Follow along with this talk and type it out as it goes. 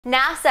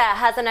NASA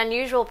has an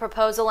unusual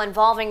proposal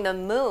involving the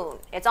moon.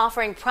 It's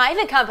offering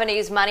private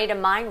companies money to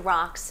mine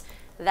rocks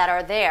that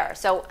are there.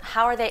 So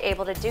how are they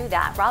able to do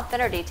that? Rob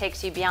Finnerty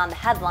takes you beyond the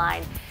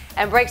headline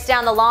and breaks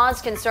down the laws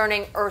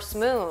concerning Earth's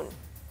moon.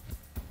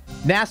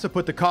 NASA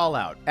put the call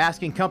out,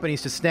 asking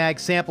companies to snag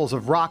samples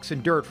of rocks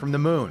and dirt from the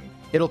moon.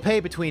 It'll pay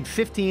between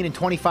 $15,000 and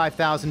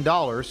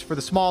 $25,000 for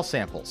the small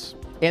samples.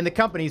 And the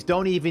companies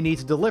don't even need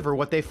to deliver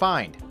what they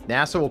find.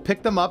 NASA will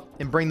pick them up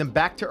and bring them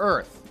back to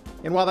Earth.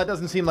 And while that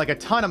doesn't seem like a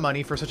ton of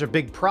money for such a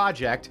big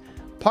project,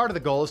 part of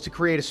the goal is to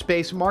create a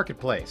space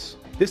marketplace.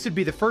 This would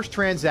be the first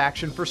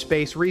transaction for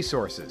space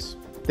resources.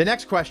 The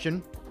next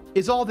question,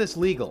 is all this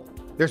legal?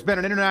 There's been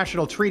an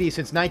international treaty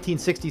since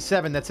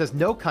 1967 that says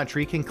no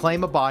country can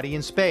claim a body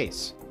in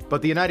space.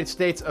 But the United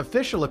States'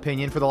 official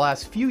opinion for the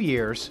last few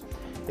years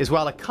is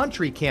while a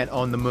country can't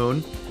own the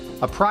moon,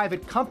 a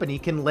private company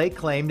can lay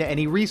claim to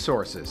any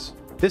resources.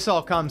 This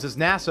all comes as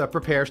NASA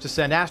prepares to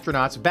send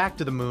astronauts back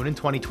to the moon in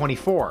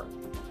 2024.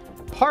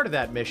 Part of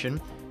that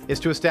mission is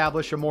to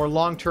establish a more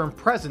long-term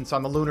presence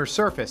on the lunar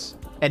surface,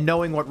 and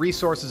knowing what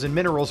resources and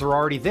minerals are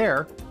already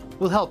there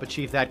will help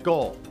achieve that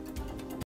goal.